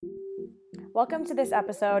Welcome to this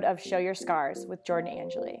episode of Show Your Scars with Jordan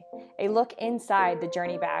Angeli, a look inside the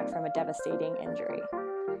journey back from a devastating injury.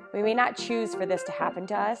 We may not choose for this to happen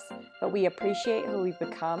to us, but we appreciate who we've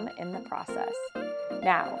become in the process.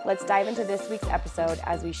 Now, let's dive into this week's episode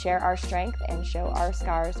as we share our strength and show our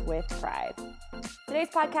scars with pride. Today's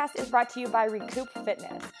podcast is brought to you by Recoup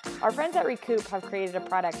Fitness. Our friends at Recoup have created a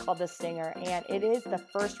product called the Stinger, and it is the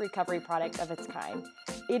first recovery product of its kind.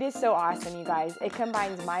 It is so awesome, you guys. It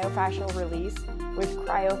combines myofascial release with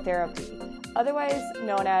cryotherapy, otherwise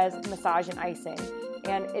known as massage and icing,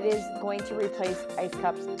 and it is going to replace ice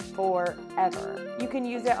cups forever. You can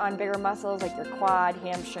use it on bigger muscles like your quad,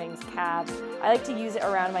 hamstrings, calves. I like to use it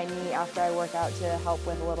around my knee after I work out to help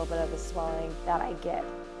with a little bit of the swelling that I get.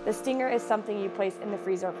 The Stinger is something you place in the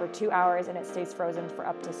freezer for 2 hours and it stays frozen for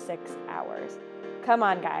up to 6 hours. Come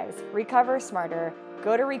on, guys. Recover smarter.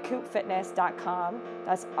 Go to recoupfitness.com.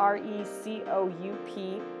 That's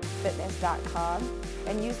RECOUP fitness.com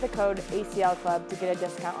and use the code ACL Club to get a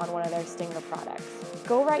discount on one of their Stinger products.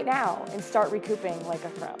 Go right now and start recouping like a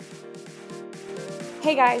pro.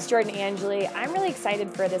 Hey guys, Jordan Angeli. I'm really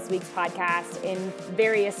excited for this week's podcast in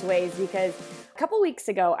various ways because a couple weeks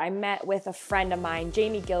ago I met with a friend of mine,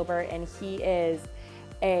 Jamie Gilbert, and he is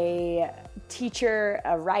a teacher,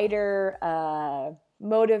 a writer, a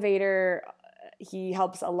motivator. He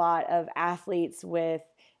helps a lot of athletes with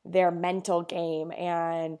their mental game,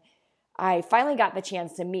 and I finally got the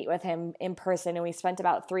chance to meet with him in person, and we spent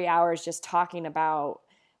about 3 hours just talking about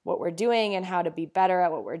what we're doing and how to be better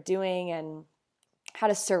at what we're doing and how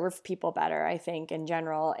to serve people better, I think, in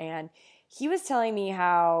general. And he was telling me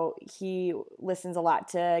how he listens a lot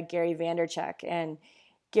to Gary Vaynerchuk, and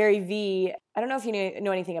Gary V, I don't know if you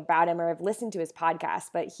know anything about him or have listened to his podcast,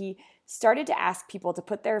 but he started to ask people to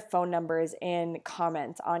put their phone numbers in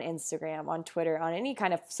comments on Instagram, on Twitter, on any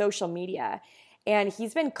kind of social media. And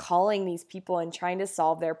he's been calling these people and trying to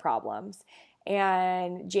solve their problems.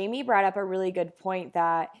 And Jamie brought up a really good point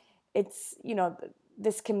that it's,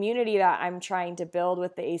 this community that I'm trying to build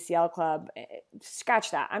with the ACL Club,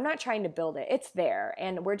 scratch that. I'm not trying to build it. It's there.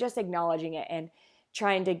 And we're just acknowledging it and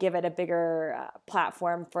trying to give it a bigger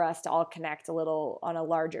platform for us to all connect a little on a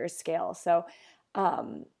larger scale. So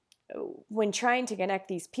when trying to connect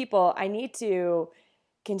these people, I need to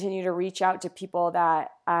continue to reach out to people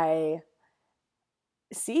that I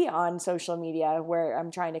see on social media where I'm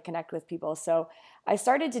trying to connect with people. So I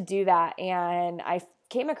started to do that, and I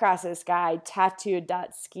came across this guy,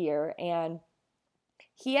 Tattooed.skier, and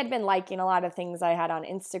he had been liking a lot of things I had on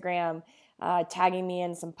Instagram, tagging me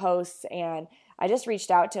in some posts, and I just reached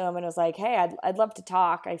out to him and was like, hey, I'd love to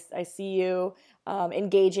talk. I see you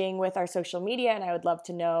engaging with our social media, and I would love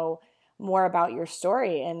to know more about your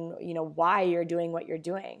story and why you're doing what you're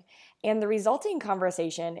doing. And the resulting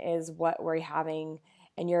conversation is what we're having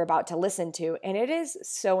and you're about to listen to. And it is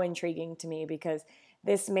so intriguing to me because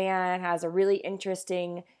this man has a really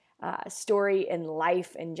interesting story in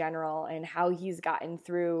life in general and how he's gotten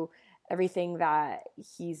through everything that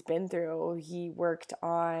he's been through. He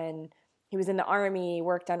was in the Army,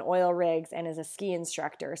 worked on oil rigs, and is a ski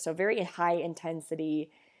instructor. So very high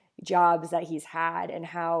intensity jobs that he's had, and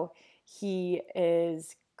how he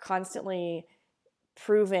is constantly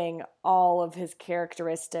proving all of his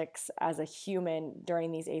characteristics as a human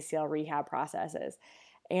during these ACL rehab processes.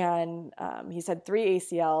 And he's had 3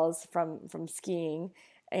 ACLs from skiing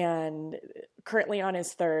and currently on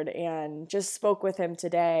his 3rd, and just spoke with him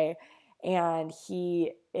today. And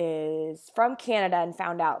he is from Canada and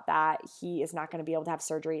found out that he is not going to be able to have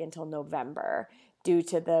surgery until November due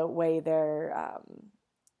to the way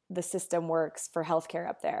the system works for healthcare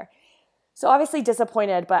up there. So obviously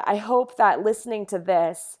disappointed, but I hope that listening to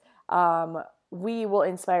this, we will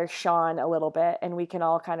inspire Sean a little bit and we can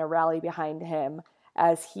all kind of rally behind him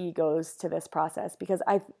as he goes to this process, because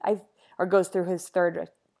or goes through his 3rd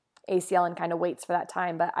ACL and kind of waits for that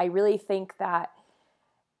time. But I really think that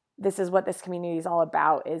this is what this community is all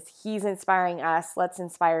about, is he's inspiring us. Let's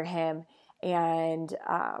inspire him. And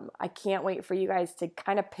I can't wait for you guys to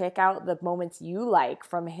kind of pick out the moments you like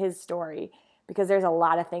from his story, because there's a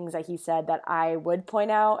lot of things that he said that I would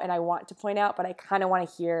point out and I want to point out, but I kind of want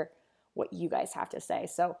to hear what you guys have to say.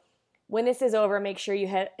 So when this is over, make sure you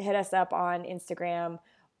hit us up on Instagram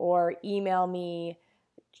or email me,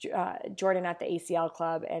 Jordan at the ACL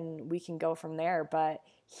Club, and we can go from there. But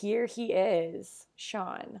here he is,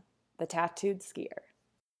 Sean, the Tattooed Skier.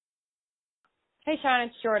 Hey, Sean,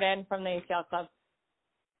 it's Jordan from the ACL Club.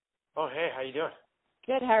 Oh, hey, how you doing?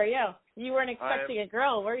 Good, how are you? You weren't expecting a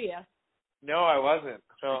girl, were you? No, I wasn't.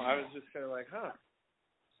 So I was just kind of like, huh.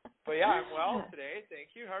 But yeah, I'm well today. Thank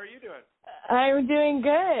you. How are you doing? I'm doing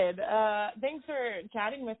good. Thanks for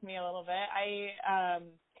chatting with me a little bit. I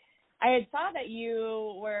had saw that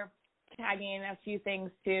you were tagging a few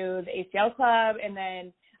things to the ACL Club, and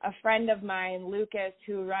then a friend of mine, Lucas,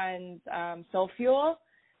 who runs Soul Fuel,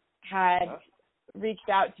 had reached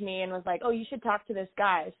out to me and was like, "Oh, you should talk to this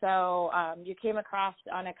guy." So you came across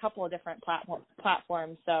on a couple of different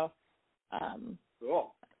platforms. So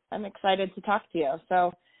Cool. I'm excited to talk to you.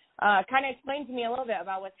 So kind of explain to me a little bit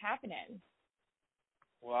about what's happening.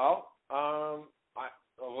 Well,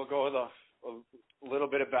 we'll go with a little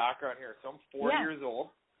bit of background here. So I'm 40 years old.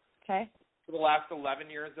 Okay. For the last 11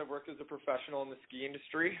 years, I've worked as a professional in the ski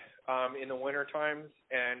industry in the winter times,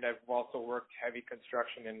 and I've also worked heavy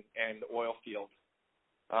construction and oil fields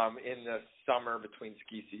in the summer between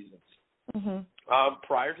ski seasons. Mm-hmm.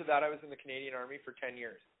 Prior to that, I was in the Canadian Army for 10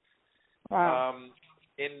 years. Wow.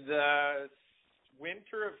 In the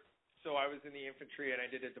winter so I was in the infantry and I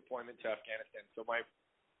did a deployment to Afghanistan. So my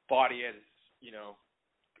body has,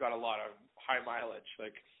 got a lot of high mileage.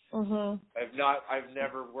 Like, I've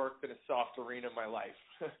never worked in a soft arena in my life.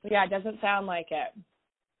 Yeah, it doesn't sound like it.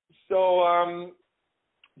 So,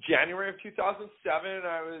 January of 2007,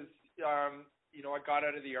 I was, I got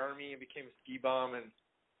out of the Army and became a ski bum and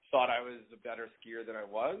thought I was a better skier than I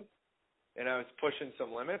was. And I was pushing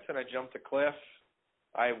some limits and I jumped a cliff.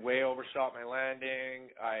 I way overshot my landing.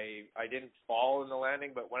 I didn't fall in the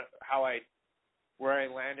landing, but where I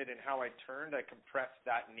landed and how I turned, I compressed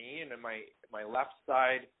that knee, and in my left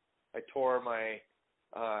side, I tore my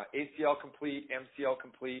ACL complete, MCL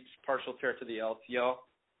complete, partial tear to the LCL,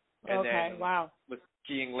 and then was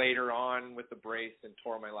skiing later on with the brace and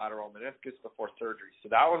tore my lateral meniscus before surgery. So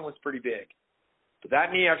that one was pretty big. But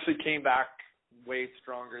that knee actually came back way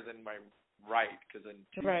stronger than my right, because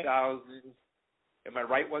in 2000, and my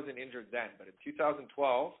right wasn't injured then, but in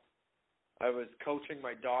 2012, I was coaching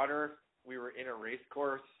my daughter. We were in a race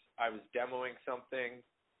course. I was demoing something.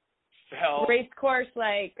 Fell. Race course,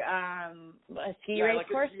 like a ski race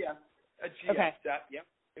course? A GS set. Yep,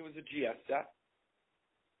 it was a GS set.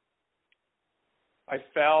 I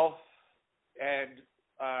fell, and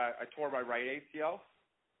I tore my right ACL.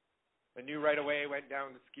 I knew right away, went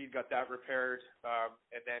down to ski, got that repaired,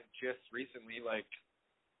 and then just recently, like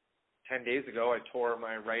 10 days ago, I tore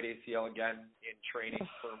my right ACL again in training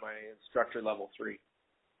for my instructor level 3.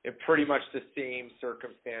 In pretty much the same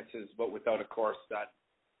circumstances, but without a course, that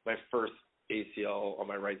my first ACL on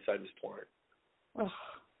my right side was torn.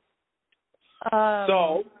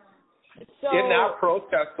 So in that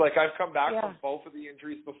process, like I've come back from both of the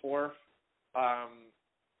injuries before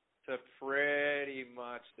to pretty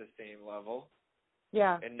much the same level.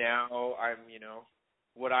 Yeah. And now I'm,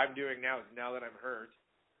 what I'm doing now is now that I'm hurt,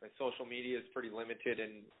 my social media is pretty limited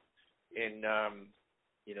in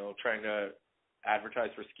trying to advertise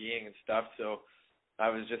for skiing and stuff. So I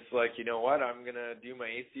was just like, you know what, I'm going to do my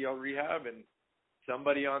ACL rehab, and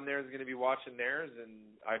somebody on there is going to be watching theirs,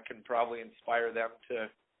 and I can probably inspire them to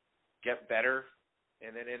get better.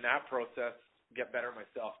 And then in that process, get better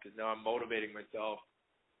myself, because now I'm motivating myself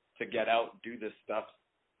to get out and do this stuff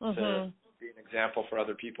to be an example for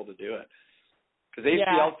other people to do it. Because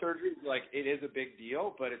ACL surgery, like, it is a big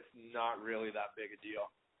deal, but it's not really that big a deal.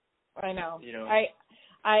 I know.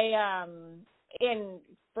 And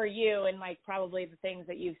for you and like probably the things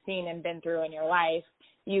that you've seen and been through in your life,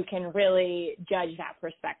 you can really judge that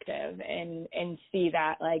perspective and see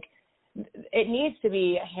that like it needs to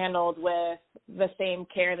be handled with the same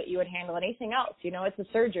care that you would handle anything else. It's a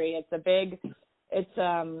surgery.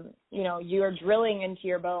 You're drilling into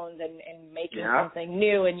your bones and making something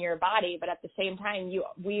new in your body. But at the same time,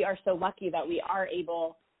 we are so lucky that we are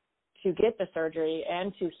able to get the surgery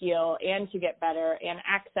and to heal and to get better and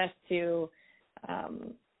access to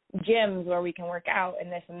gyms where we can work out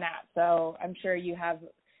and this and that. So I'm sure you have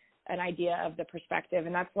an idea of the perspective.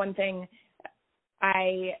 And that's one thing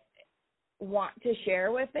I want to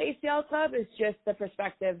share with the ACL Club is just the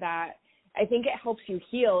perspective that I think it helps you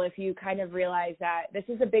heal if you kind of realize that this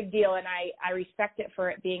is a big deal, and I respect it for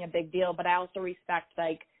it being a big deal, but I also respect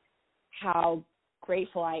like how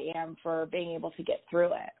grateful I am for being able to get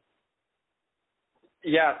through it.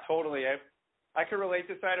 Yeah, totally. I can relate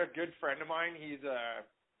to that. A good friend of mine, he's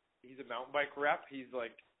a mountain bike rep. He's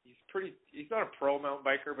not a pro mountain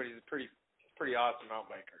biker, but he's a pretty awesome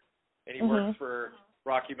mountain biker. And he works for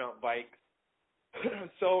Rocky Mountain Bikes.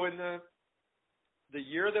 So in the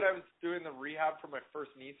year that I was doing the rehab for my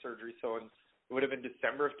first knee surgery, so it would have been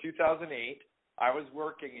December of 2008, I was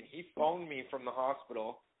working, and he phoned me from the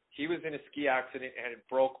hospital. He was in a ski accident and it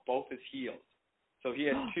broke both his heels. So he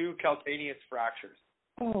had 2 calcaneus fractures.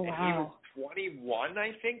 Oh, and wow. he was 21,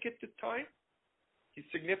 I think, at the time. He's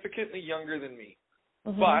significantly younger than me.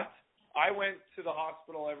 Mm-hmm. But I went to the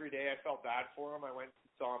hospital every day. I felt bad for him. I went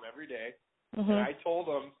and saw him every day. Mm-hmm. And I told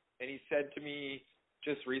him, and he said to me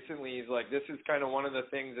just recently, he's like, this is kind of one of the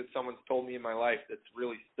things that someone's told me in my life that's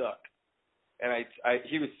really stuck. And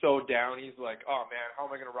he was so down. He's like, oh, man, how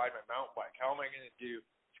am I going to ride my mountain bike? How am I going to do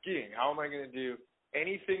skiing? How am I going to do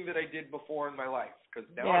anything that I did before in my life? Because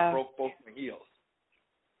now I broke both my heels.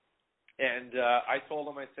 And I told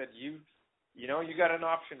him, I said, you got an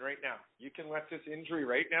option right now. You can let this injury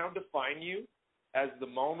right now define you as the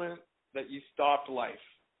moment that you stopped life.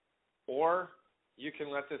 Or you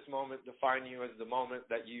can let this moment define you as the moment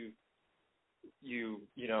that you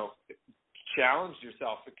challenged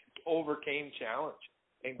yourself, overcame challenge,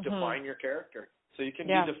 and define your character. So you can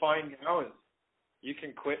be defined now as, you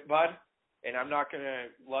can quit, bud, and I'm not going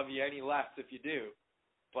to love you any less if you do,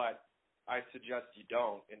 but I suggest you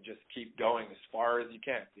don't, and just keep going as far as you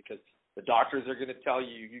can, because the doctors are going to tell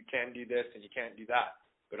you you can do this and you can't do that,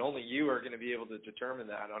 but only you are going to be able to determine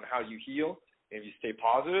that on how you heal. And if you stay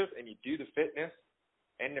positive and you do the fitness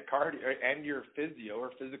and the cardio and your physio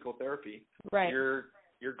or physical therapy,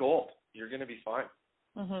 you're gold. You're going to be fine.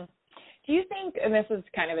 Mm-hmm. Do you think, and this is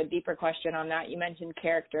kind of a deeper question on that, you mentioned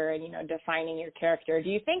character and, defining your character. Do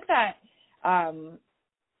you think that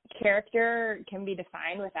character can be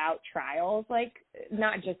defined without trials, like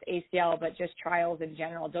not just ACL, but just trials in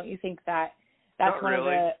general? Don't you think that's not one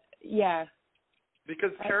really. of the,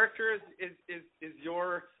 Because character is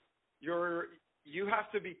your you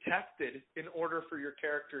have to be tested in order for your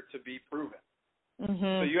character to be proven. Mm-hmm.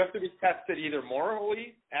 So you have to be tested either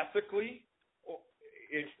morally, ethically, or,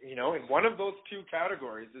 in one of those two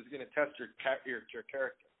categories is going to test your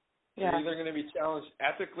character. Yeah. You're either going to be challenged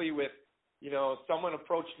ethically with, someone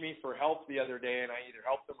approached me for help the other day and I either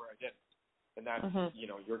helped them or I didn't. And that's,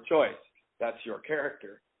 your choice. That's your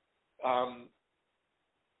character. And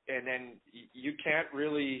then you can't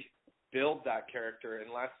really build that character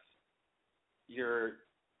unless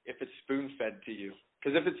if it's spoon-fed to you.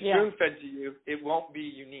 Because if it's spoon-fed to you, it won't be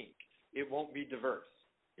unique. It won't be diverse.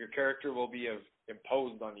 Your character will be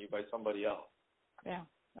imposed on you by somebody else. Yeah,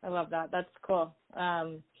 I love that. That's cool.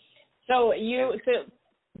 So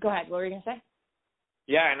go ahead. What were you going to say?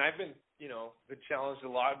 Yeah, and I've been, been challenged a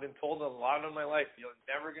lot. I've been told a lot in my life, you're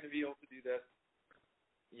never going to be able to do this.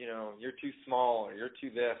 You're too small, or you're too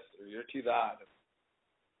this, or you're too that.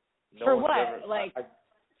 For what?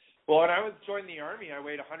 Well, when I was joining the Army, I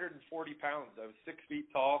weighed 140 pounds. I was 6 feet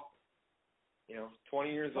tall,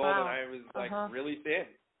 20 years old, and I was really thin.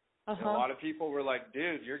 And a lot of people were like,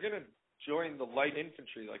 dude, you're going to join the light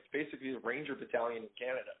infantry, like basically the Ranger Battalion in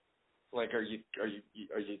Canada. Like, are you,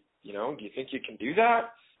 do you think you can do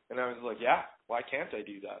that? And I was like, yeah, why can't I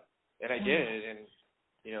do that? And I did it. And,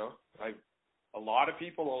 a lot of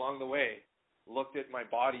people along the way looked at my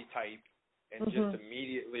body type and just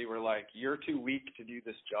immediately were like, you're too weak to do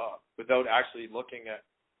this job, without actually looking at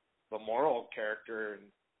the moral character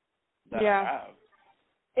that I have.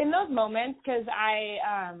 In those moments, because I,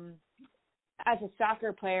 as a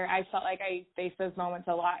soccer player, I felt like I faced those moments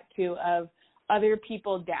a lot too, of other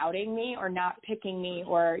people doubting me or not picking me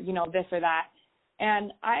or, this or that.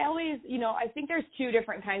 And I always, I think there's two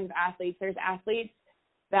different kinds of athletes. There's athletes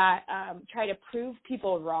that try to prove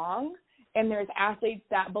people wrong, and there's athletes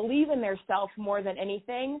that believe in their self more than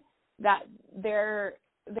anything, that they're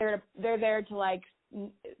there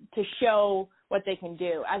to show what they can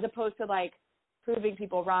do, as opposed to proving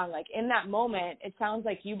people wrong. Like in that moment, it sounds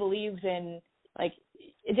like you believed in,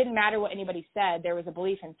 it didn't matter what anybody said. There was a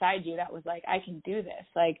belief inside you that was like, I can do this.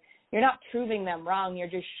 You're not proving them wrong. You're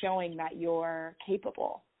just showing that you're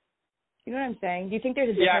capable. You know what I'm saying? Do you think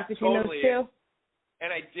there's a difference between those two?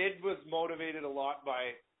 And I was motivated a lot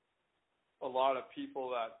by a lot of people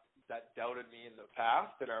that doubted me in the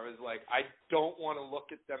past. And I was like, I don't want to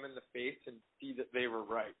look at them in the face and see that they were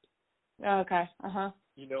right. Okay.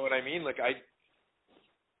 You know what I mean?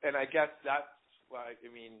 I guess that's why,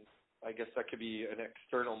 I guess that could be an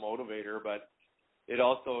external motivator, but it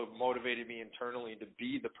also motivated me internally to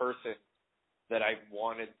be the person that I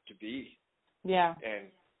wanted to be. Yeah. And,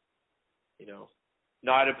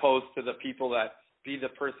 not opposed to the people that be the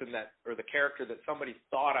person or the character that somebody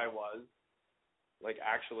thought I was,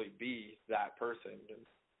 actually be that person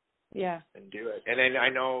and do it. And then I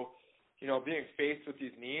know, being faced with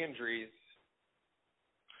these knee injuries,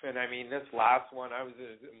 and this last one, I was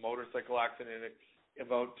in a motorcycle accident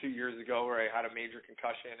about 2 years ago where I had a major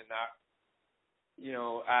concussion, and that,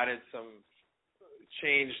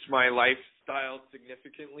 changed my lifestyle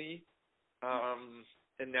significantly.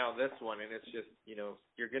 and now this one, and it's just, you know,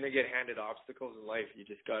 you're going to get handed obstacles in life. You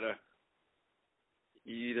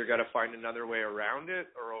either got to find another way around it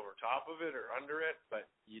or over top of it or under it, but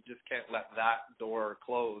you just can't let that door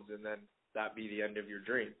close and then that be the end of your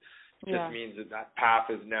dream. It just means that path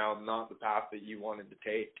is now not the path that you wanted to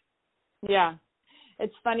take. Yeah.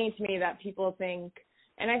 It's funny to me that people think,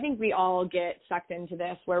 and I think we all get sucked into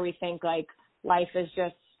this, where we think like life is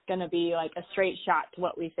just going to be like a straight shot to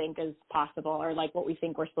what we think is possible or like what we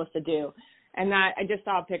think we're supposed to do. And that I just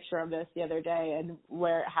saw a picture of this the other day, and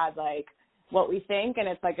where it had like what we think, and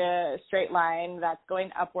it's like a straight line that's going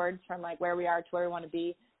upwards from like where we are to where we want to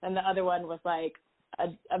be. And the other one was like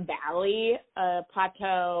a valley, a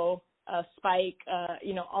plateau, a spike,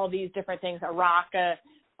 you know, all these different things, a rock,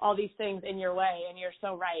 all these things in your way. And you're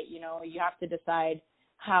so right. You know, you have to decide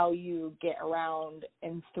how you get around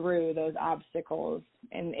and through those obstacles.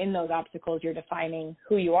 And in those obstacles, you're defining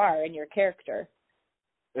who you are and your character.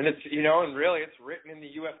 And it's, you know, and really it's written in the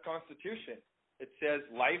U.S. Constitution. It says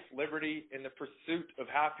life, liberty, and the pursuit of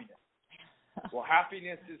happiness. Well,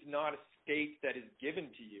 happiness is not a state that is given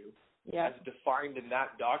to you. As defined in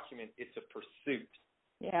that document, it's a pursuit.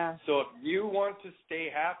 Yeah. So if you want to stay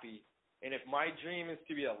happy, and if my dream is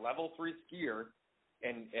to be a level 3 skier,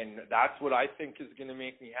 and that's what I think is going to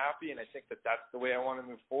make me happy, and I think that that's the way I want to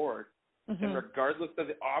move forward, then regardless of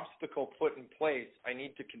the obstacle put in place, I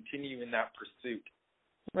need to continue in that pursuit.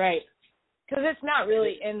 Right. Because it's not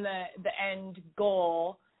really in the end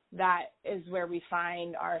goal that is where we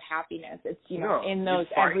find our happiness. It's, you know, in those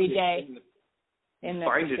everyday, in the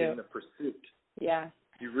pursuit. It in the pursuit. Yeah.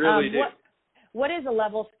 You really do. What is a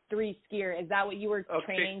level 3 skier? Is that what you were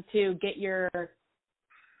training to get your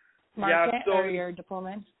market or your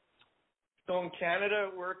diploma in? So in Canada,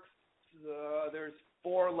 it works. There's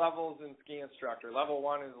 4 levels in ski instructor. Level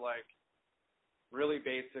 1 is like really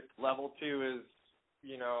basic. Level 2 is,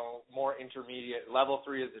 you know, more intermediate. Level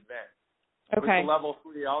 3 is advanced. Okay. With the level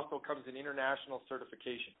 3 also comes an international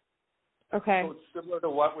certification. Okay. So it's similar to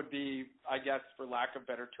what would be, I guess, for lack of a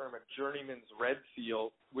better term, a journeyman's red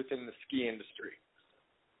seal within the ski industry.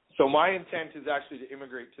 So my intent is actually to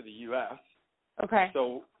immigrate to the U.S. Okay.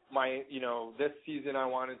 So this season I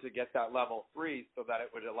wanted to get that level 3 so that it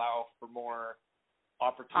would allow for more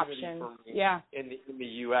opportunity for me in the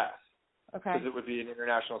U.S. Okay. Because it would be an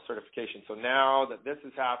international certification. So now that this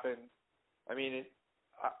has happened, I mean,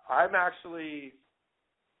 I'm actually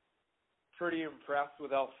pretty impressed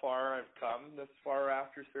with how far I've come this far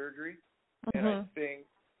after surgery. And I think,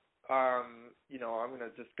 you know, I'm going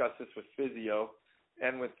to discuss this with physio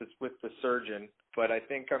and with the surgeon, but I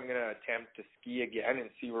think I'm going to attempt to ski again and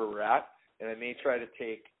see where we're at. And I may try to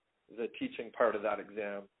take the teaching part of that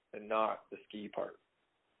exam and not the ski part.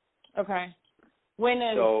 Okay. When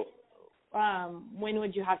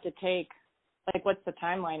would you have to take, like, what's the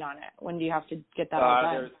timeline on it? When do you have to get that all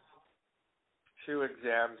done? There's 2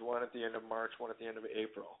 exams, one at the end of March, one at the end of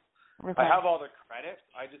April. Okay. I have all the credit.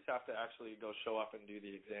 I just have to actually go show up and do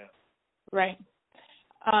the exam. Right.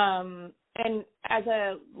 And as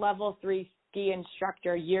a level 3 ski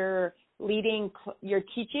instructor, you're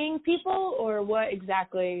teaching people, or what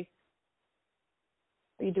exactly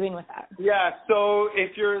are you doing with that? Yeah, so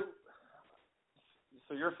you're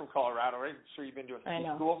from Colorado, right? I'm sure you've been to a ski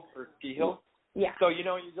school or ski hill. Yeah. So, you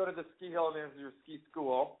know, you go to the ski hill and there's your ski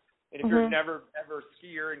school, and if you're never ever a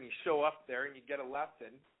skier and you show up there and you get a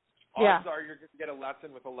lesson, odds are you're going to get a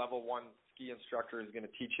lesson with a level 1 ski instructor who's going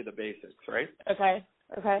to teach you the basics, right? Okay.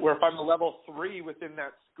 Where if I'm a level 3 within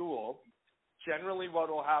that school, generally what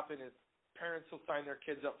will happen is parents will sign their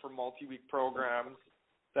kids up for multi-week programs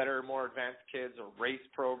that are more advanced kids, or race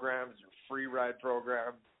programs or free ride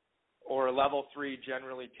programs. Or a level 3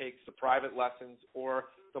 generally takes the private lessons or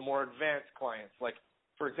the more advanced clients. Like,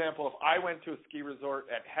 for example, if I went to a ski resort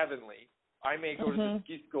at Heavenly, I may go to the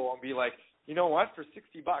ski school and be like, you know what, for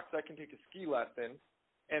 $60 I can take a ski lesson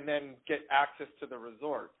and then get access to the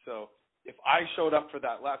resort. So if I showed up for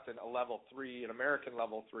that lesson, a level 3, an American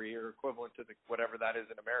level 3, or equivalent to whatever that is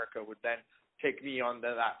in America, would then take me on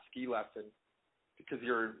to that ski lesson because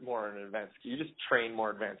you're more an advanced skier. You just train more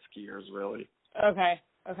advanced skiers, really. Okay.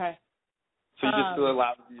 So you just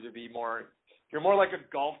allow you to be more, you're more like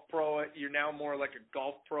a golf pro. You're now more like a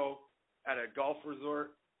golf pro at a golf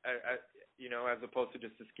resort, you know, as opposed to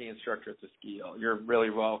just a ski instructor at the ski hill. You're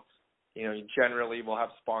really well, you know, you generally will have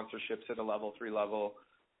sponsorships at a level 3 level,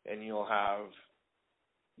 and you'll have,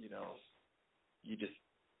 you know, you just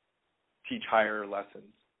teach higher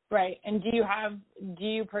lessons. Right. And do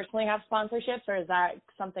you personally have sponsorships, or is that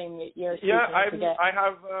something that you're to get? I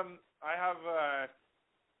have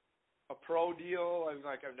a pro deal.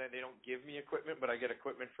 They don't give me equipment, but I get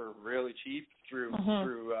equipment for really cheap through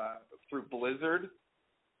Blizzard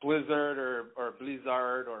or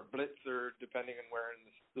Blizzard or Blitzer, depending on where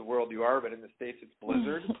in the world you are. But in the States, it's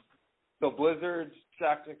Blizzard. So Blizzard,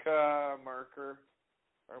 Technica, Marker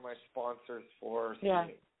are my sponsors for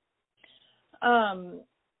skiing.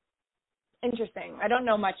 Interesting. I don't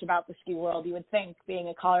know much about the ski world. You would think, being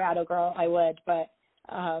a Colorado girl, I would, but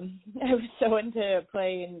I was so into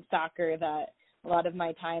playing soccer that a lot of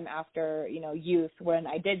my time after, youth, when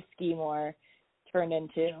I did ski more, turned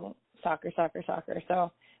into soccer.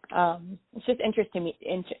 So it's just interesting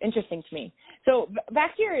to me. So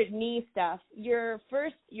back to your knee stuff. Your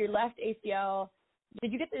left ACL,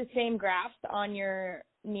 did you get the same grafts on your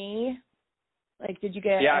knee? Like, did you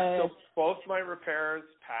get? Yeah. So both my repairs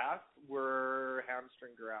past were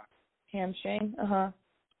hamstring grafts. Hamstring.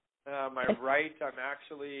 My right,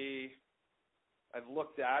 I've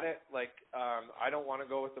looked at it. I don't want to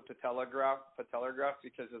go with the patellar graft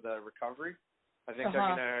because of the recovery. I think I'm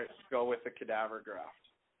gonna go with the cadaver graft.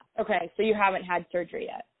 Okay, so you haven't had surgery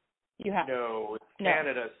yet. You have? No, it's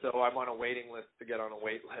Canada, so I'm on a waiting list to get on a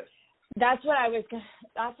wait list. That's what I was gonna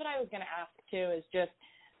ask too. Is just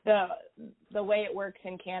the way it works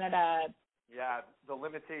in Canada. Yeah, the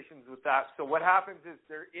limitations with that. So what happens is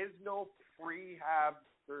there is no prehab.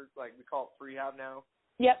 There's we call it prehab now.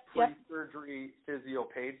 Yep. Pre-surgery physio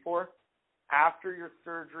paid for. After your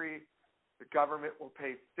surgery, the government will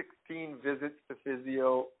pay 16 visits to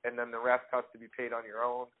physio, and then the rest has to be paid on your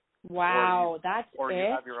own. Wow, or you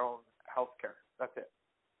have your own health care. That's it.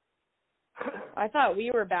 I thought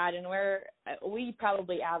we were bad, and we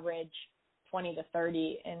probably average 20 to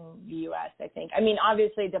 30 in the U.S., I think. I mean,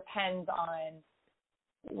 obviously it depends on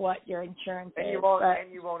what your insurance is. And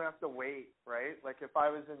you won't have to wait, right? Like if I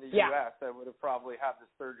was in the U.S., I would have probably had the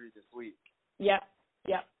surgery this week. Yep.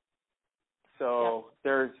 So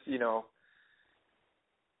there's,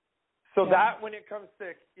 that when it comes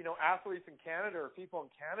to, athletes in Canada or people in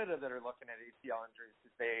Canada that are looking at ACL injuries,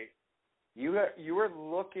 you are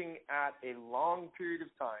looking at a long period of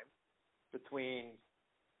time between,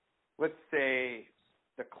 let's say,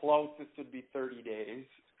 the closest would be 30 days,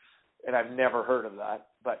 and I've never heard of that,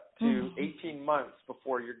 but to 18 months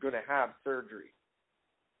before you're going to have surgery.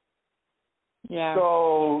 Yeah.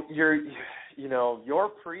 So your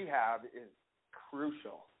prehab is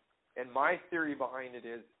crucial. And my theory behind it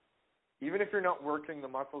is, even if you're not working the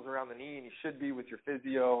muscles around the knee, and you should be with your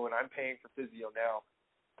physio, and I'm paying for physio now,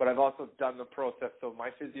 but I've also done the process, so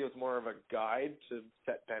my physio is more of a guide to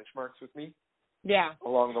set benchmarks with me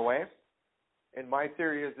along the way. And my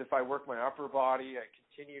theory is if I work my upper body, I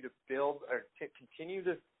continue to continue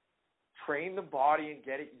to train the body and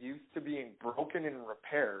get it used to being broken and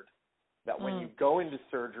repaired, that when you go into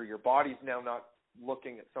surgery, your body's now not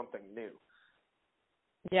looking at something new.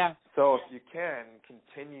 Yeah. So if you can,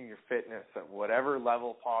 continue your fitness at whatever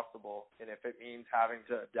level possible, and if it means having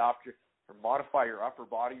to adopt or modify your upper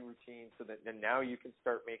body routine so that then now you can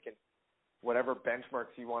start making whatever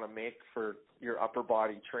benchmarks you want to make for your upper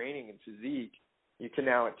body training and physique, you can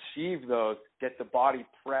now achieve those, get the body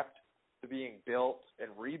prepped to being built and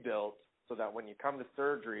rebuilt so that when you come to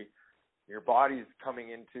surgery, your body's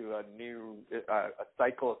coming into a new a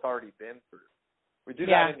cycle it's already been through. We do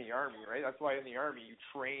that in the Army, right? That's why in the Army you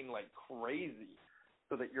train like crazy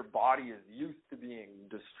so that your body is used to being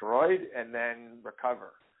destroyed and then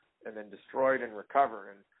recover, and then destroyed and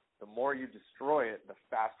recover. And the more you destroy it, the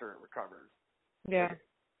faster it recovers. Yeah.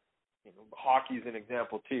 Hockey's an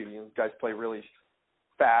example too. Guys play really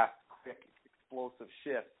fast, quick, explosive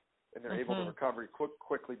shifts, and they're able to recover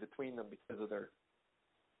quickly between them because of their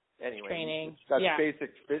training. That's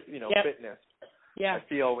basic, fitness. Yeah. I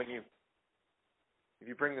feel if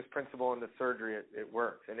you bring this principle into surgery, it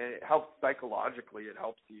works, and it helps psychologically. It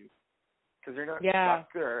helps you because you're not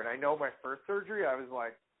stuck there. And I know my first surgery, I was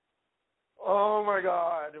like, oh my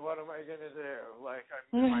God, what am I going to do? Like,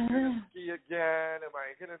 am I going to ski again? Am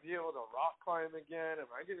I going to be able to rock climb again? Am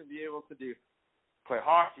I going to be able to play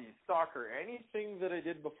hockey, soccer, anything that I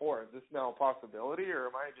did before? Is this now a possibility, or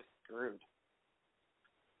am I just screwed?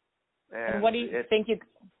 And what do you think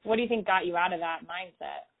got you out of that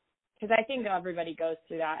mindset? Because I think everybody goes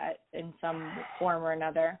through that in some form or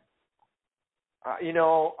another.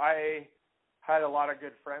 I had a lot of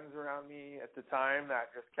good friends around me at the time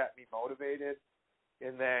that just kept me motivated.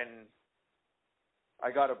 And then I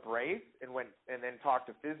got a brace and then talked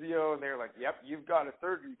to physio, and they were like, yep, you've got a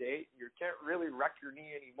surgery date. You can't really wreck your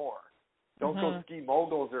knee anymore. Don't go ski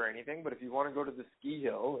moguls or anything, but if you want to go to the ski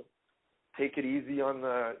hill, take it easy on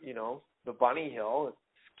the bunny hill and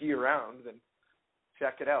ski around, then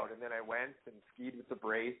check it out. And then I went and skied with the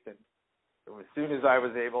brace, and as soon as I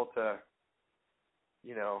was able to,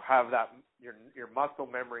 have that your muscle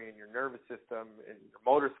memory and your nervous system and your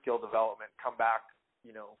motor skill development come back,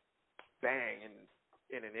 bang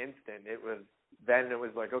in an instant, it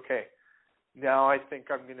was like, okay, now I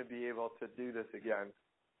think I'm going to be able to do this again.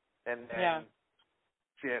 And then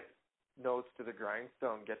just nose to the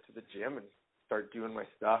grindstone, get to the gym and start doing my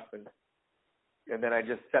stuff. And then I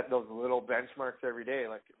just set those little benchmarks every day.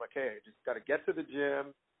 Like, okay, I just got to get to the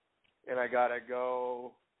gym and I got to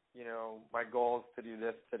go, my goal is to do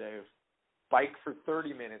this today. Bike for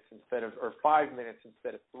 30 minutes or 5 minutes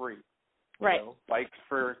instead of 3. Right. Bike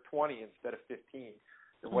for 20 instead of 15.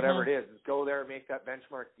 Or whatever it is, go there and make that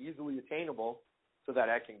benchmark easily attainable so that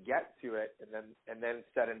I can get to it, and then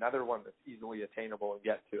set another one that's easily attainable and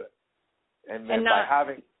get to it. And then by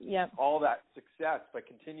having all that success, by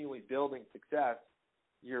continually building success,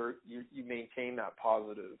 you maintain that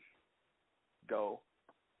positive go.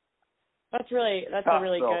 That's tough, a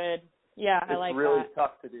really good. Yeah, I like that. It's really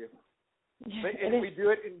tough to do. But we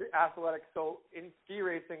do it in athletics. So in ski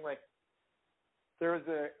racing, like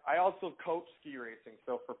I also coach ski racing.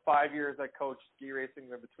 So for 5 years, I coached ski racing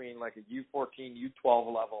between like a U14, U12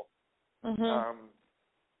 level. Mm-hmm.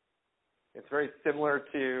 It's very similar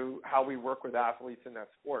to how we work with athletes in that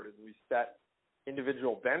sport. Is we set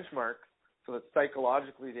individual benchmarks so that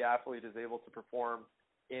psychologically the athlete is able to perform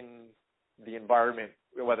in the environment,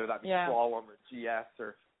 whether that be slalom or GS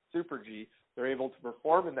or Super G. They're able to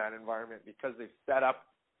perform in that environment because they've set up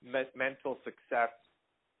mental success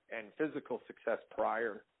and physical success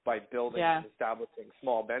prior by building and establishing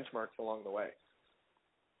small benchmarks along the way.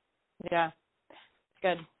 Yeah,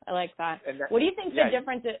 good. I like that. What do you think the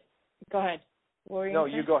difference is? Go ahead. No,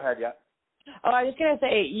 you go ahead. Yeah. Oh, I was just gonna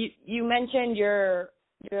say you mentioned your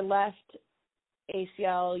left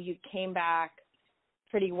ACL. You came back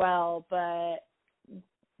pretty well, but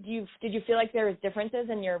did you feel like there was differences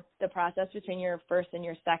in the process between your first and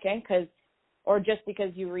your second? Or just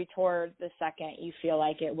because you retore the second, you feel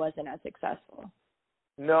like it wasn't as successful?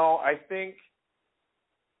 No, I think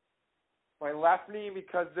my left knee,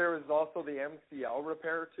 because there was also the MCL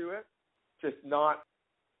repair to it, just not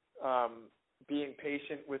being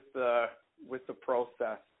patient with the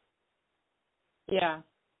process. Yeah.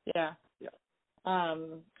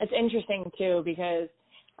 It's interesting too because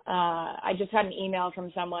I just had an email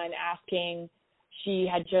from someone asking. She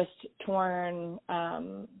had just torn.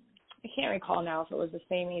 I can't recall now if it was the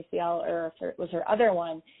same ACL or if it was her other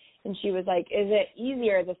one. And she was like, is it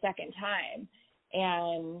easier the second time?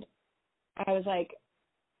 And I was like,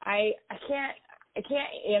 I can't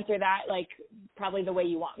answer that like probably the way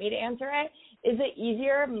you want me to answer it. Is it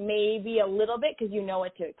easier? Maybe a little bit because you know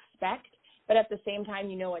what to expect, but at the same time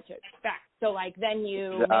you know what to expect. So like then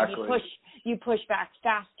you maybe push back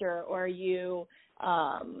faster, or you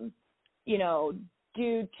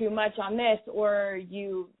do too much on this, or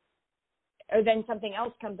then something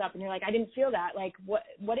else comes up and you're like, I didn't feel that. Like,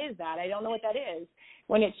 what is that? I don't know what that is.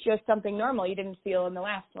 When it's just something normal you didn't feel in the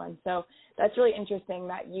last one. So that's really interesting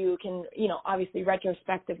that you can, obviously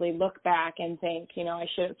retrospectively look back and think, I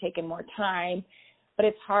should have taken more time. But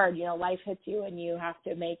it's hard, life hits you and you have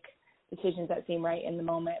to make decisions that seem right in the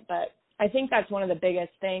moment. But I think that's one of the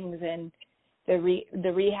biggest things in the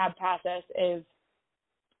rehab process is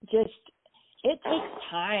just it takes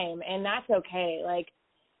time, and that's okay. Like,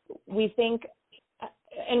 we think,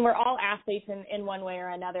 and we're all athletes in one way or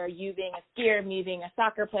another, you being a skier, me being a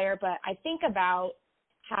soccer player, but I think about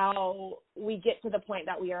how we get to the point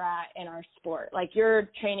that we are at in our sport. Like, you're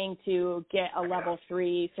training to get a level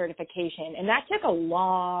 3 certification, and that took a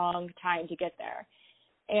long time to get there.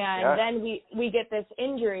 And then we get this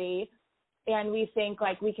injury, and we think,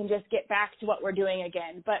 like, we can just get back to what we're doing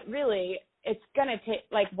again. But really, it's going to take,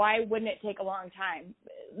 like, why wouldn't it take a long time?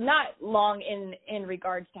 Not long in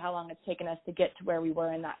regards to how long it's taken us to get to where we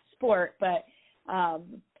were in that sport, but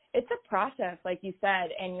it's a process, like you said,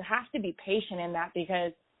 and you have to be patient in that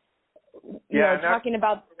because, talking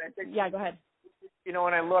about, go ahead.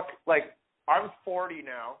 When I look, like, I'm 40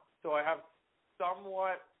 now, so I have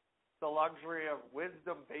somewhat the luxury of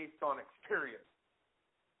wisdom based on experience.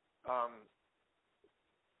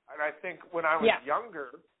 And I think when I was younger,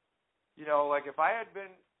 like if I had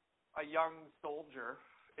been a young soldier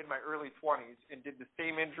in my early 20s and did the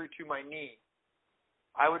same injury to my knee,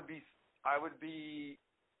 I would be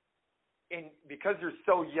because you're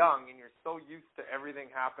so young and you're so used to everything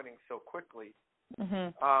happening so quickly,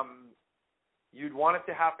 you'd want it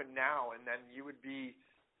to happen now, and then you would be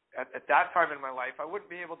at that time in my life, I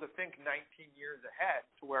wouldn't be able to think 19 years ahead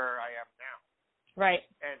to where I am now. Right.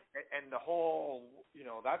 And the whole,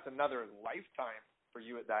 that's another lifetime for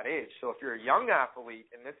you at that age. So if you're a young athlete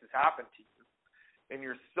and this has happened to you, and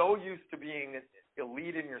you're so used to being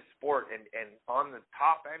elite in your sport and on the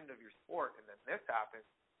top end of your sport, and then this happens,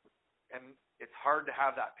 and it's hard to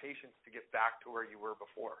have that patience to get back to where you were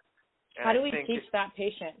before. And how do we teach that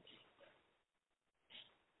patience?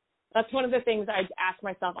 That's one of the things I ask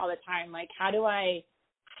myself all the time. Like, how do I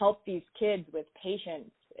help these kids with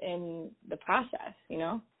patience in the process, you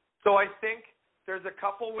know? So I think there's a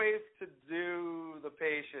couple ways to do the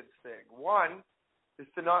patience thing. One is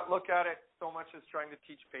to not look at it so much as trying to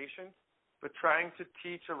teach patience, but trying to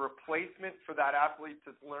teach a replacement for that athlete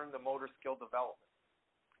to learn the motor skill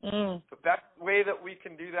development. The best way that we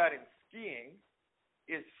can do that in skiing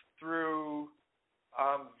is through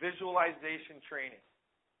visualization training.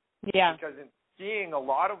 Yeah. Because in skiing, a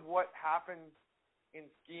lot of what happens in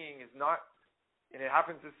skiing is not, and it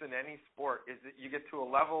happens this in any sport, is that you get to a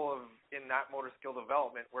level of, in that motor skill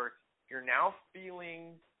development, where you're now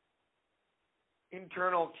feeling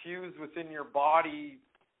internal cues within your body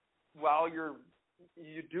while you're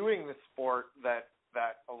doing the sport that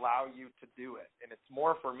allow you to do it. And it's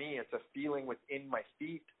more, for me, it's a feeling within my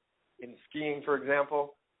feet in skiing, for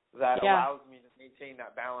example, that allows me to maintain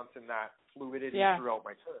that balance and that fluidity throughout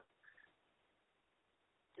my turn.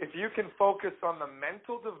 If you can focus on the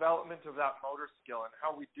mental development of that motor skill, and how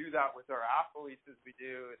we do that with our athletes as we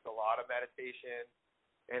do, it's a lot of meditation,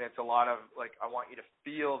 and it's a lot of, like, I want you to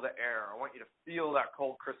feel the air. I want you to feel that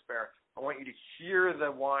cold, crisp air. I want you to hear the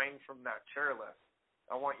whine from that chairlift.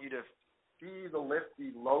 I want you to see the lifty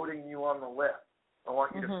loading you on the lift. I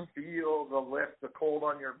want you to feel the lift, the cold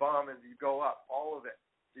on your bum as you go up, all of it.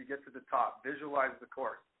 So you get to the top. Visualize the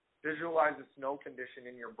course. Visualize the snow condition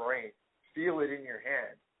in your brain. Feel it in your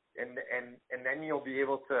hand. And then you'll be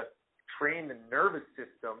able to train the nervous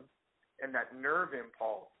system and that nerve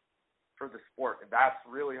impulse for the sport. And that's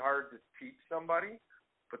really hard to teach somebody,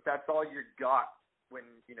 but that's all you got when,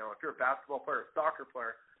 you know, if you're a basketball player, a soccer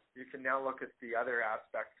player, you can now look at the other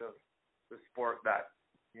aspects of the sport that,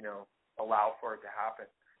 you know, allow for it to happen.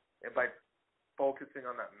 And by focusing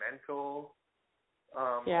on that mental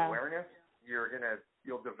awareness,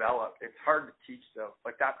 you'll develop. It's hard to teach though.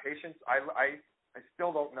 Like that patience, I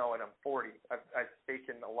still don't know it. I'm 40. I've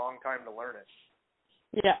taken a long time to learn it.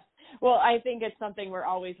 Yeah. Well, I think it's something we're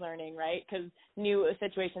always learning, right? Because new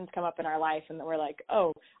situations come up in our life and we're like,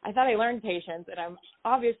 oh, I thought I learned patience, and I'm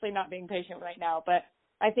obviously not being patient right now. But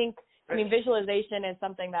I think, visualization is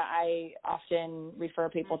something that I often refer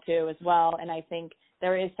people to as well. And I think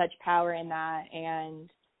there is such power in that.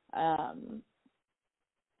 And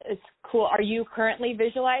it's cool. Are you currently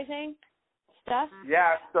visualizing stuff?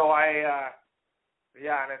 Yeah. So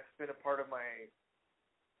and it's been a part of my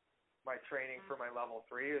training for my level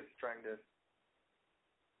 3 is trying to,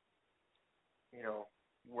 you know,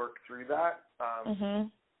 work through that.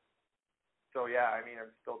 So yeah, I mean,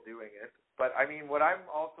 I'm still doing it, but I mean, what I'm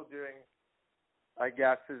also doing, I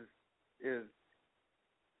guess, is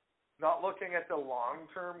not looking at the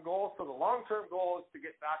long-term goal. So the long-term goal is to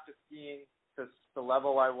get back to skiing to the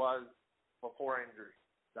level I was before injury.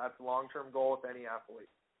 That's the long-term goal with any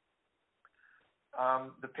athlete.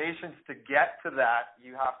 The patience to get to that,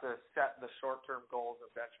 you have to set the short-term goals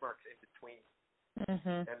and benchmarks in between,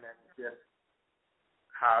 and then just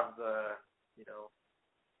have the, you know,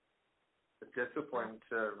 the discipline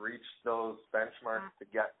to reach those benchmarks to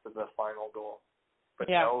get to the final goal. But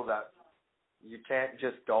know that you can't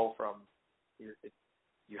just go from,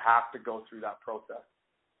 you have to go through that process.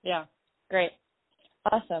 Yeah, great,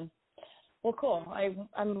 awesome. Well, cool.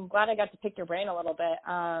 I'm glad I got to pick your brain a little bit.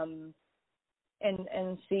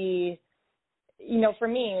 And see, you know, for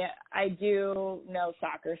me, I do know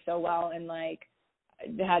soccer so well, and like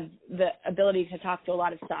had the ability to talk to a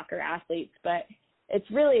lot of soccer athletes, but it's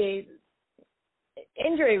really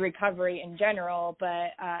injury recovery in general, but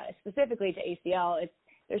specifically to ACL,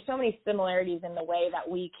 there's so many similarities in the way that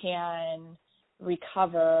we can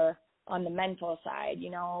recover on the mental side. You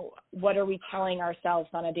know, what are we telling ourselves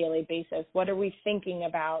on a daily basis? What are we thinking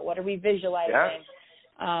about? What are we visualizing?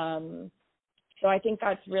 So I think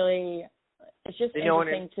that's really, it's just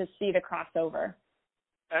interesting to see the crossover.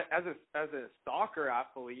 As a soccer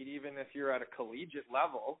athlete, even if you're at a collegiate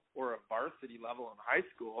level or a varsity level in high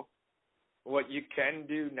school, what you can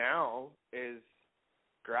do now is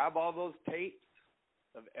grab all those tapes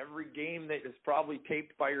of every game that is probably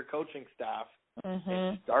taped by your coaching staff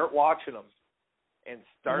and start watching them and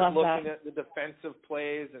start looking at the defensive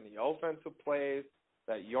plays and the offensive plays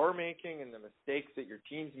that you're making and the mistakes that your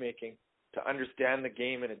team's making, to understand the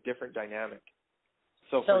game in a different dynamic.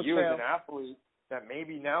 So for you as an athlete, that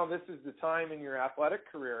maybe now this is the time in your athletic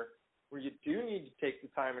career where you do need to take the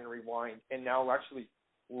time and rewind and now actually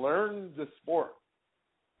learn the sport.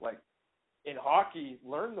 Like in hockey,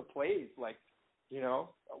 learn the plays. Like,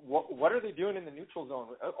 what are they doing in the neutral zone?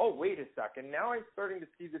 Oh, wait a second. Now I'm starting to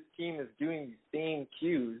see this team is doing the same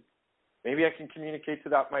cues. Maybe I can communicate to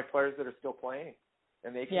my players that are still playing,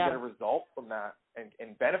 and they can get a result from that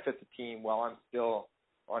and benefit the team while I'm still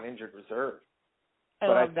on injured reserve. I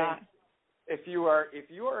love that. If you are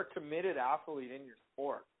a committed athlete in your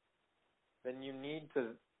sport, then you need to,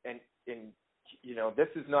 and this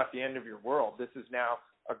is not the end of your world. This is now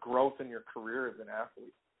a growth in your career as an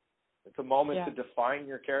athlete. It's a moment to define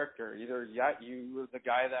your character. Either you were the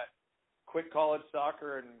guy that quit college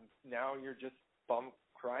soccer and now you're just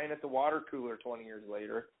crying at the water cooler 20 years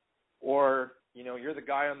later, or you're the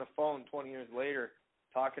guy on the phone 20 years later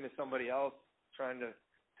talking to somebody else trying to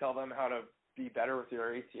tell them how to be better with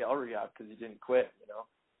your ACL rehab because you didn't quit.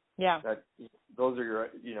 Those are your,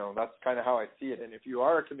 that's kind of how I see it. And if you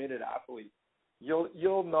are a committed athlete,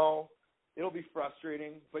 you'll know it'll be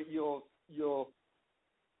frustrating, but you'll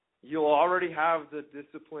already have the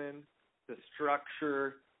discipline, the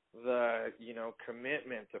structure, the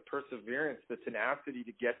commitment, the perseverance, the tenacity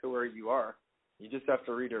to get to where you are. You just have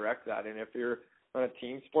to redirect that. And if you're on a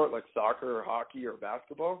team sport like soccer or hockey or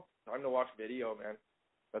basketball, time to watch video, man.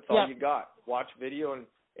 That's all you got. Watch video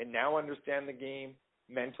and now understand the game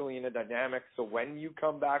mentally and the dynamics. So when you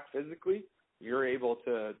come back physically, you're able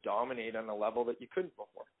to dominate on a level that you couldn't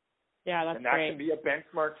before. Yeah, that's great. And that great. can be a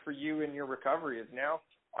benchmark for you in your recovery. Is now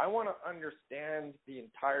I want to understand the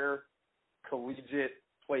entire collegiate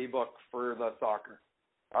playbook for the soccer.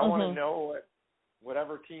 I want to know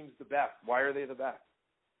whatever team's the best. Why are they the best?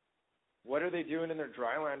 What are they doing in their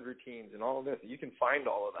dryland routines and all of this? You can find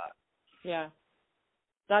all of that. Yeah.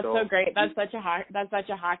 That's so great. That's such a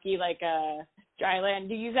hockey dryland.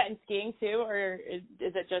 Do you use that in skiing too, or is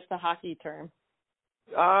it just a hockey term?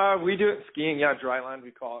 We do it in skiing. Yeah, dryland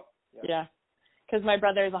we call it. Yeah. Because my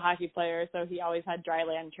brother is a hockey player, so he always had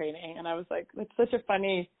dryland training, and I was like, that's such a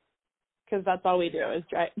funny, because that's all we do is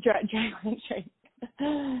dryland training.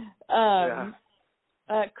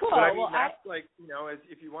 Cool. But I mean, that's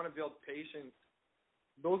if you want to build patience,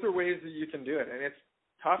 those are ways that you can do it, and it's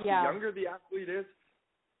tough. Yeah. The younger the athlete is,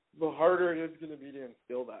 the harder it is going to be to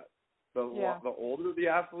instill that. The older the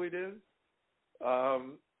athlete is,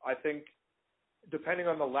 I think, depending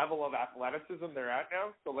on the level of athleticism they're at now.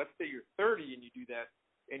 So let's say you're 30 and you do that,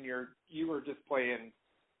 and you were just playing,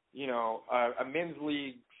 a men's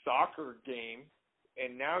league soccer game,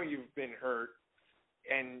 and now you've been hurt,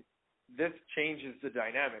 and this changes the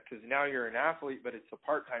dynamic because now you're an athlete, but it's a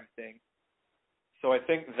part-time thing. So I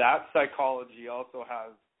think that psychology also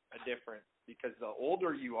has a difference, because the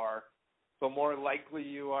older you are, the more likely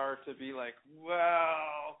you are to be like,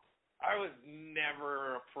 well, I was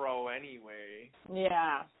never a pro anyway.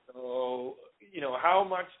 Yeah. So, how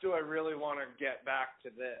much do I really want to get back to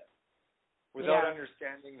this? Without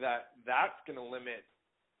understanding that that's going to limit,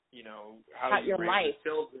 how you your raise life.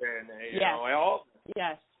 Your children.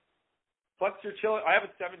 Yes. Plus your children. I have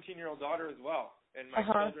a 17-year-old daughter as well, and my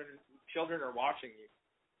children are watching you.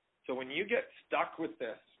 So when you get stuck with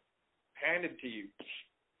this handed to you,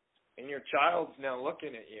 and your child's now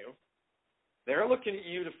looking at you, they're looking at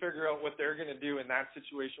you to figure out what they're going to do in that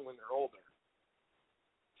situation when they're older.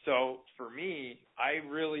 So for me, I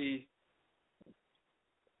really,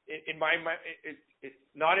 in my it's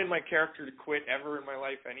not in my character to quit ever in my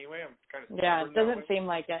life anyway. I'm kind of it doesn't seem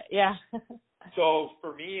like it. Yeah. So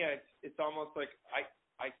for me, it's almost like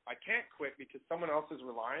I can't quit because someone else is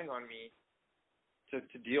relying on me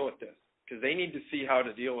to deal with this, because they need to see how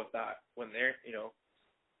to deal with that when they're,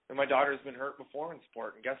 and my daughter's been hurt before in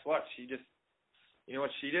sport, and guess what? She just,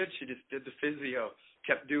 what she did? She just did the physio,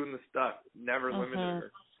 kept doing the stuff, never limited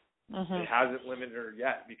her. It hasn't limited her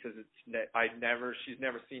yet because she's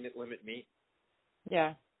never seen it limit me.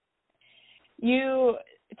 Yeah. You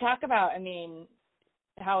talk about,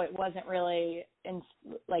 how it wasn't really,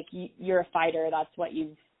 you're a fighter. That's what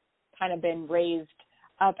you've kind of been raised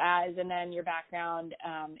up as, and then your background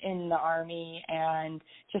in the Army and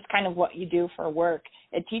just kind of what you do for work.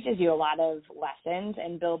 It teaches you a lot of lessons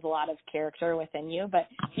and builds a lot of character within you. But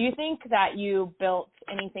do you think that you built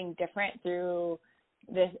anything different through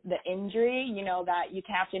the injury, that you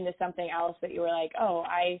tapped into something else that you were like, oh,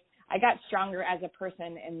 I got stronger as a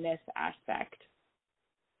person in this aspect?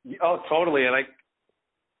 Oh, totally.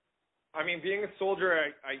 And being a soldier,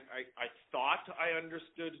 I thought I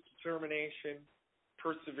understood determination,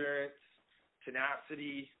 perseverance,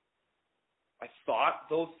 tenacity. I thought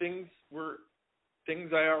those things were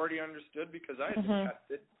things I already understood because I had been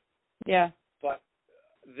tested. Yeah. But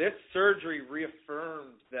this surgery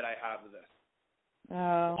reaffirmed that I have this.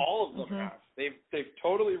 Oh. All of them have. They've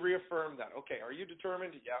totally reaffirmed that. Okay, are you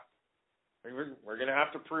determined? Yeah. We're going to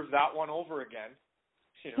have to prove that one over again.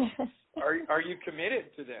 You know, are you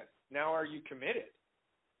committed to this? Now, are you committed?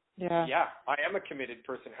 Yeah. Yeah, I am a committed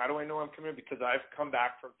person. How do I know I'm committed? Because I've come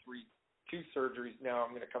back from two surgeries. Now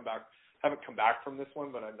I'm going to come back. I haven't come back from this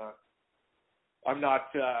one, but I'm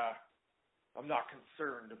not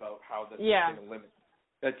concerned about how this is going to limit.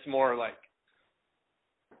 It's more like,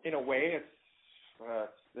 in a way, it's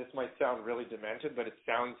this might sound really demented, but it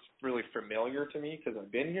sounds really familiar to me because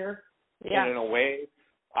I've been here. Yeah. And in a way,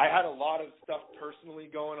 I had a lot of stuff personally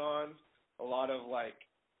going on, a lot of like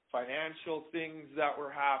financial things that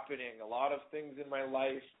were happening, a lot of things in my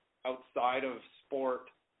life outside of sport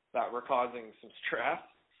that were causing some stress.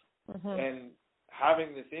 And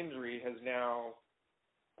having this injury has now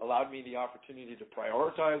allowed me the opportunity to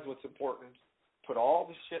prioritize what's important, put all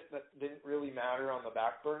the shit that didn't really matter on the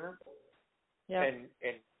back burner, and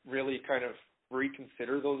really kind of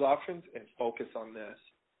reconsider those options and focus on this.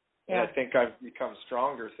 And I think I've become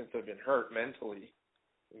stronger since I've been hurt mentally,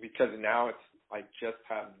 because now I just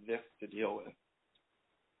have this to deal with.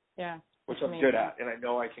 Yeah. Which I'm good at, and I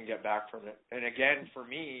know I can get back from it. And again, for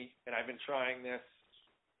me, and I've been trying this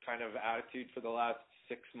kind of attitude for the last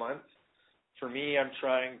 6 months, for me, I'm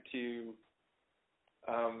trying to,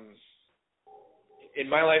 in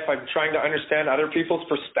my life, I'm trying to understand other people's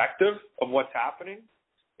perspective of what's happening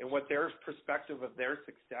and what their perspective of their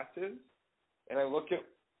success is. And I look at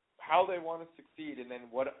how they want to succeed, and then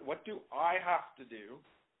what do I have to do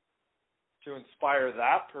to inspire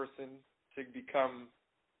that person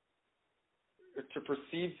to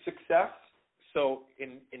perceive success. So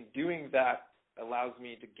in doing that allows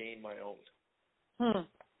me to gain my own.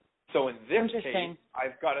 So in this case,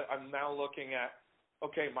 I'm now looking at,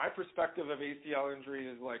 okay, my perspective of ACL injury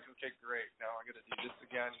is like, okay, great, now I got to do this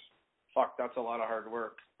again. Fuck, that's a lot of hard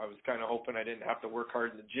work. I was kind of hoping I didn't have to work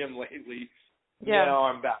hard in the gym lately. Yeah. Now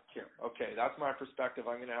I'm back here. Okay, that's my perspective.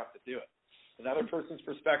 I'm going to have to do it. Another person's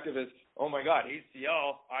perspective is, oh my God,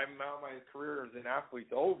 ACL, now my career as an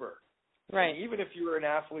athlete's over. Right. And even if you were an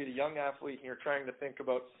athlete, a young athlete, and you're trying to think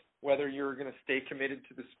about whether you're going to stay committed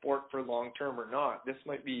to the sport for long term or not, this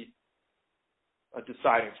might be a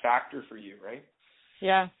deciding factor for you, right?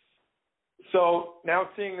 Yeah. So now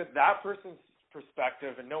seeing that person's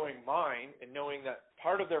perspective and knowing mine, and knowing that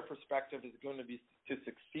part of their perspective is going to be to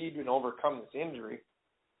succeed and overcome this injury,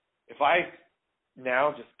 if I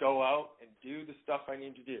now just go out and do the stuff I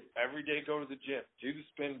need to do, every day go to the gym, do the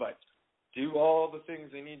spin bikes, do all the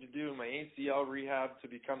things I need to do in my ACL rehab to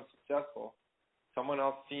become successful, someone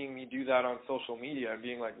else seeing me do that on social media and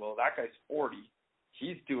being like, well, that guy's 40,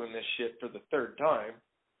 he's doing this shit for the third time,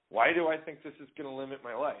 why do I think this is going to limit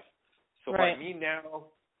my life? So by me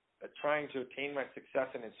now trying to attain my success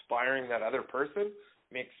and inspiring that other person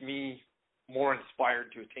makes me more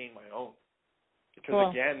inspired to attain my own.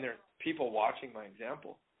 Because again, there's people watching my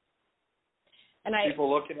example. And people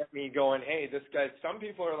looking at me going, hey, this guy, some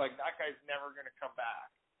people are like, that guy's never going to come back.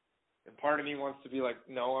 And part of me wants to be like,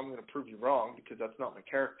 no, I'm going to prove you wrong because that's not my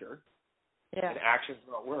character. And actions,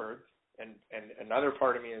 not words. And another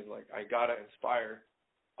part of me is like, I got to inspire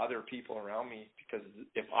other people around me, because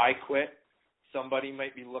if I quit, somebody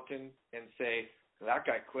might be looking and say, that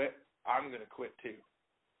guy quit, I'm going to quit too.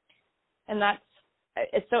 And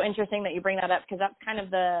it's so interesting that you bring that up, because that's kind of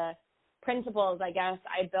the principles, I guess,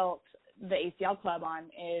 I built the ACL Club on,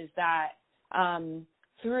 is that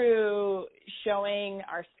through showing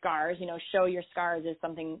our scars, show your scars is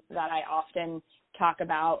something that I often talk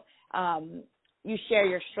about. You share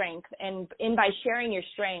your strength, and by sharing your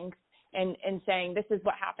strength and saying, this is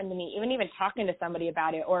what happened to me, even talking to somebody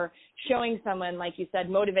about it, or showing someone, like you said,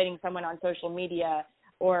 motivating someone on social media,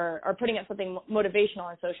 or putting up something motivational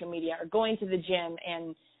on social media, or going to the gym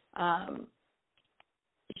and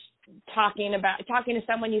talking to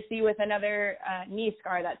someone you see with another knee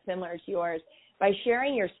scar that's similar to yours. By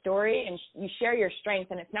sharing your story, and you share your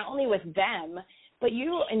strength, and it's not only with them, but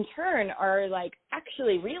you in turn are like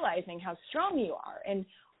actually realizing how strong you are and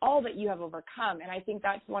all that you have overcome. And I think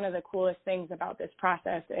that's one of the coolest things about this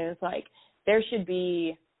process is, like, there should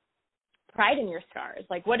be pride in your scars.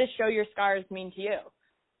 Like, what does show your scars mean to you?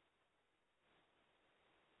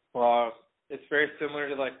 Well, it's very similar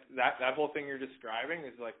to like that whole thing you're describing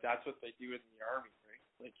is like, that's what they do in the Army,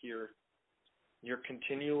 right? Like you're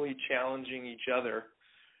continually challenging each other,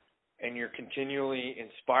 and you're continually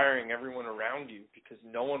inspiring everyone around you, because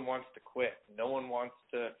no one wants to quit. No one wants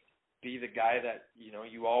to be the guy that,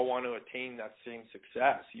 you all want to attain that same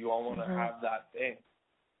success. You all want to have that thing.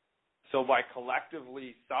 So by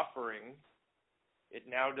collectively suffering it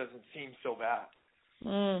now doesn't seem so bad.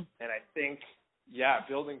 Mm. And I think,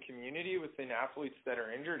 building community within athletes that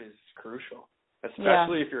are injured is crucial,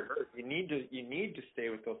 especially if you're hurt. You need to stay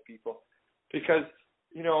with those people, because,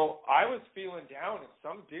 you know, I was feeling down and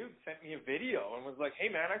some dude sent me a video and was like,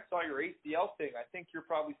 hey man, I saw your ACL thing. I think you're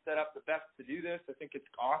probably set up the best to do this. I think it's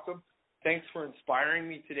awesome. Thanks for inspiring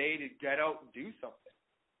me today to get out and do something.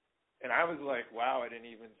 And I was like, wow, I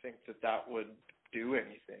didn't even think that would do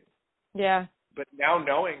anything. Yeah. But now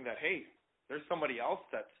knowing that, hey, there's somebody else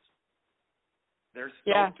they're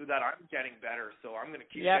stoked that I'm getting better, so I'm going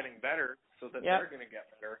to keep getting better so that they're going to get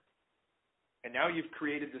better. And now you've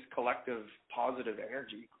created this collective positive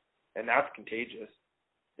energy, and that's contagious.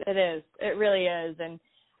 It is. It really is. And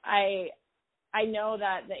I know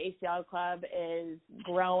that the ACL Club is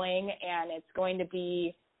growing, and it's going to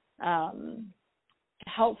be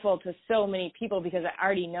helpful to so many people, because I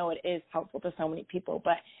already know it is helpful to so many people.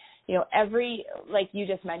 But, you know, like you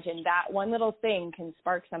just mentioned, that one little thing can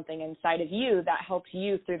spark something inside of you that helps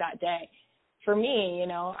you through that day. For me, you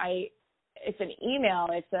know, it's an email,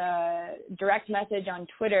 it's a direct message on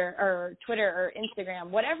Twitter or Instagram,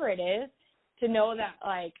 whatever it is, to know that,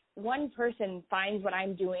 like, one person finds what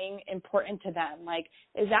I'm doing important to them. Like,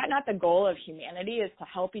 is that not the goal of humanity, is to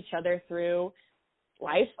help each other through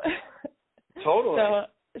life? Totally.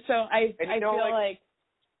 So I feel like,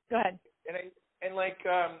 go ahead. And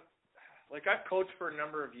I've coached for a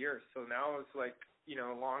number of years, so now it's like, you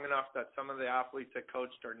know, long enough that some of the athletes I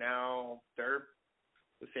coached they're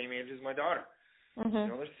the same age as my daughter. Mm-hmm. You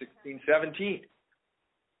know, they're 16, 17.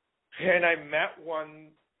 And I met one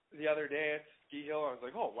the other day at Ski Hill. I was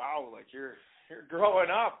like, oh wow, like you're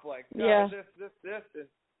growing up, like this.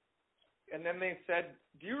 And then they said,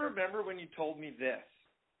 do you remember when you told me this?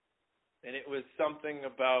 And it was something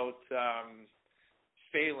about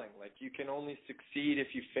failing. Like, you can only succeed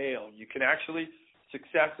if you fail. You can actually,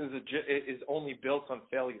 success is only built on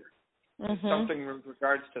failure. Mm-hmm. Something in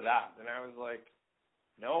regards to that. And I was like,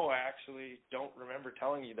 no, I actually don't remember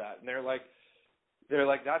telling you that. And they're like,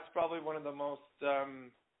 that's probably one of the most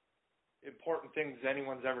important things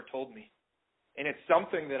anyone's ever told me. And it's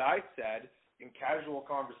something that I said in casual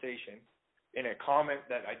conversation, in a comment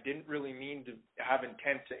that I didn't really mean to have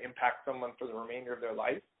intent to impact someone for the remainder of their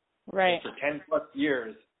life. Right. And for 10 plus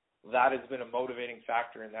years, that has been a motivating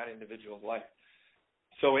factor in that individual's life.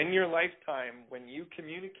 So in your lifetime, when you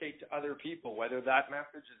communicate to other people, whether that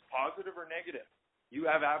message is positive or negative, you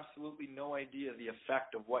have absolutely no idea the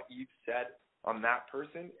effect of what you've said on that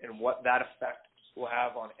person and what that effect will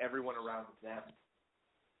have on everyone around them.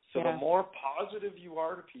 So the more positive you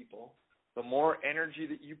are to people, the more energy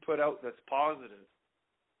that you put out that's positive,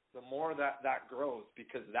 the more that grows.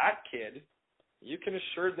 Because that kid, you can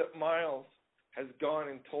assure that Miles has gone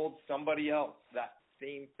and told somebody else that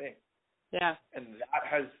same thing. Yeah. And that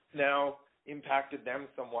has now impacted them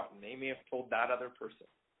somewhat, and they may have told that other person.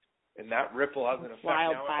 And that ripple has an effect.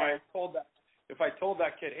 Wildfire. Now, if I told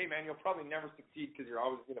that kid, hey, man, you'll probably never succeed because you're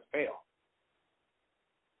always going to fail.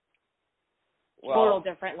 Well, total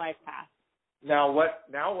different life path. Now what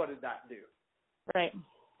did that do? Right.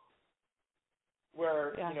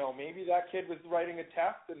 Where, you know, maybe that kid was writing a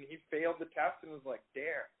test and he failed the test and was like,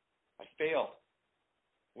 damn, I failed.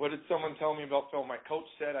 What did someone tell me about fail? My coach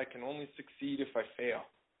said I can only succeed if I fail,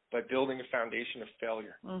 by building a foundation of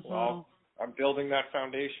failure. Mm-hmm. Well, I'm building that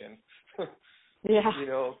foundation. Yeah. You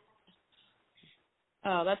know.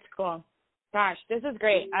 Oh, that's cool. Gosh, this is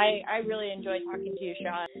great. I really enjoyed talking to you,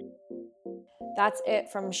 Sean. That's it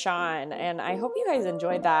from Sean, and I hope you guys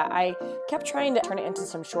enjoyed that. I kept trying to turn it into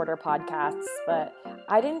some shorter podcasts, but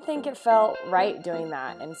I didn't think it felt right doing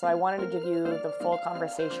that, and so I wanted to give you the full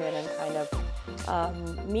conversation and kind of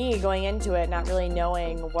me going into it, not really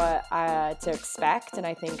knowing what to expect, and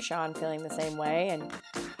I think Sean feeling the same way, and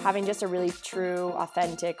having just a really true,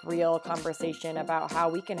 authentic, real conversation about how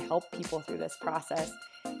we can help people through this process,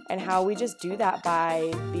 and how we just do that by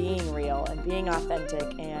being real and being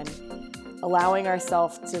authentic and allowing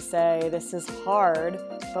ourselves to say, this is hard,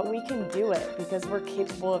 but we can do it because we're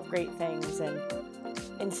capable of great things, and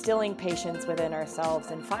instilling patience within ourselves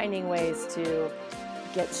and finding ways to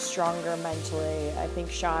get stronger mentally. I think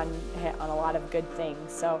Sean hit on a lot of good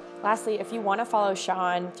things. So lastly, if you want to follow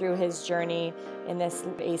Sean through his journey in this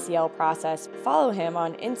ACL process, follow him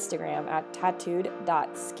on Instagram at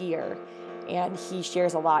tattooed.skier. And he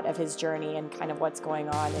shares a lot of his journey and kind of what's going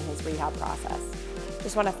on in his rehab process.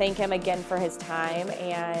 Just want to thank him again for his time,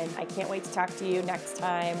 and I can't wait to talk to you next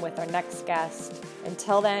time with our next guest.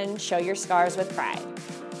 Until then, show your scars with pride.